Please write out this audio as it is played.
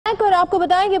और आपको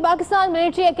बताएं कि पाकिस्तान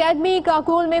मिलिट्री एकेडमी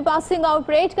काकुल में पासिंग आउट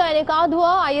परेड का इनेकाद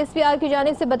हुआ। ISPR की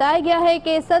जानिब से बताया गया है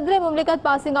कि सदर मुमलिकत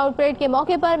पासिंग आउट परेड के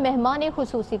मौके पर मेहमान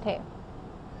खुसूसी थे।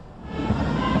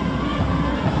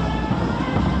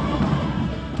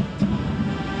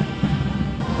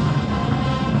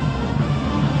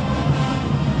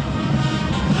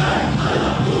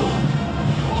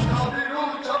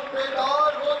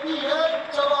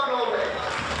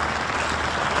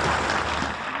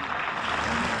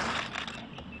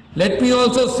 Let me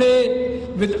also say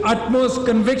with utmost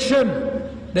conviction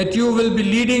that you will be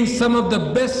leading some of the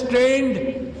best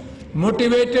trained,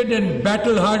 motivated and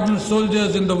battle-hardened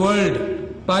soldiers in the world.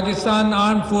 Pakistan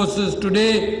Armed Forces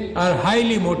today are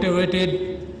highly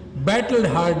motivated,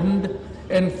 battle-hardened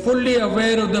and fully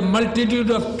aware of the multitude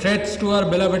of threats to our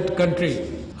beloved country.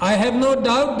 I have no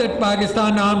doubt that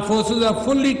Pakistan Armed Forces are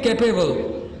fully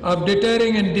capable of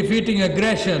deterring and defeating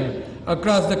aggression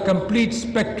across the complete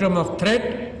spectrum of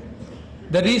threat.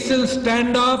 The recent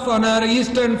standoff on our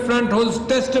eastern front holds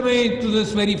testimony to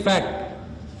this very fact.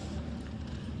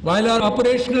 While our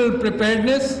operational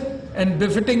preparedness and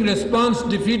befitting response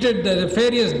defeated the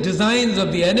nefarious designs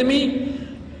of the enemy,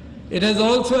 it has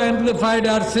also amplified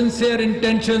our sincere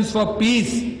intentions for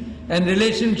peace and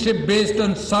relationship based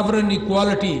on sovereign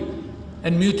equality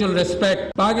and mutual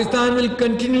respect. Pakistan will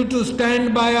continue to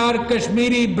stand by our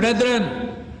Kashmiri brethren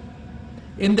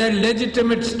in their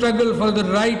legitimate struggle for the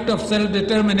right of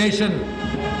self-determination.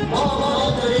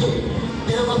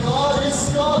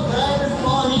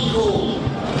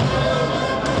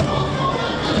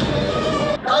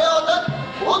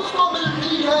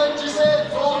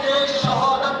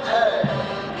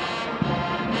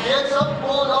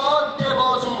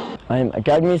 I am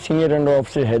Academy Senior Under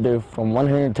Officer Heather from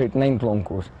 139th Long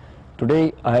Course.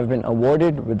 Today I have been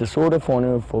awarded with the Sword of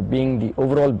Honor for being the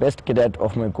overall best cadet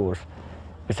of my course.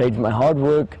 Besides my hard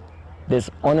work, this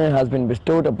honor has been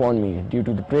bestowed upon me due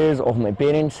to the prayers of my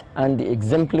parents and the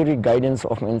exemplary guidance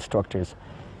of my instructors.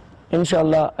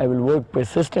 Inshallah, I will work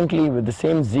persistently with the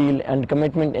same zeal and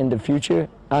commitment in the future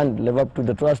and live up to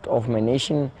the trust of my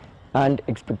nation and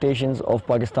expectations of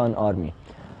Pakistan Army.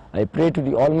 I pray to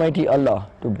the Almighty Allah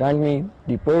to grant me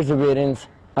the perseverance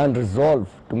and resolve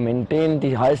to maintain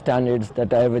the high standards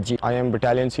that I have achieved. I am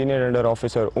Battalion Senior Under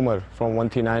Officer Umar from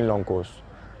 139 Long Course.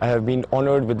 I have been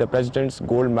honored with the President's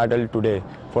Gold Medal today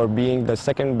for being the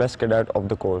second best cadet of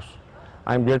the course.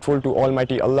 I am grateful to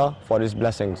Almighty Allah for His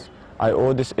blessings. I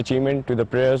owe this achievement to the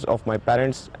prayers of my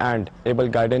parents and able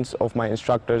guidance of my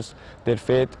instructors, their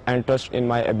faith and trust in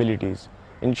my abilities.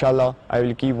 Inshallah, I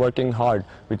will keep working hard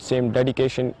with same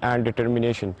dedication and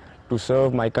determination to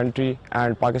serve my country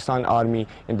and Pakistan Army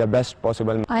in the best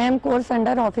possible manner. I am Course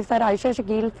Under Officer Aisha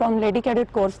Shakil from Lady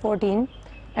Cadet Course 14.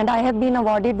 And I have been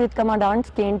awarded with Commandant's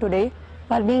Cane today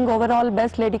for being overall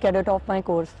best lady cadet of my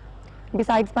course.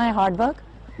 Besides my hard work,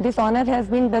 this honor has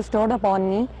been bestowed upon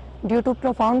me due to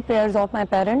profound prayers of my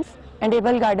parents and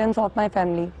able guidance of my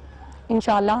family.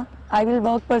 Inshallah, I will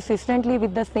work persistently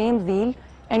with the same zeal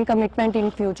and commitment in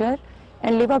future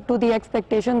and live up to the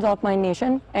expectations of my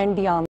nation and the army.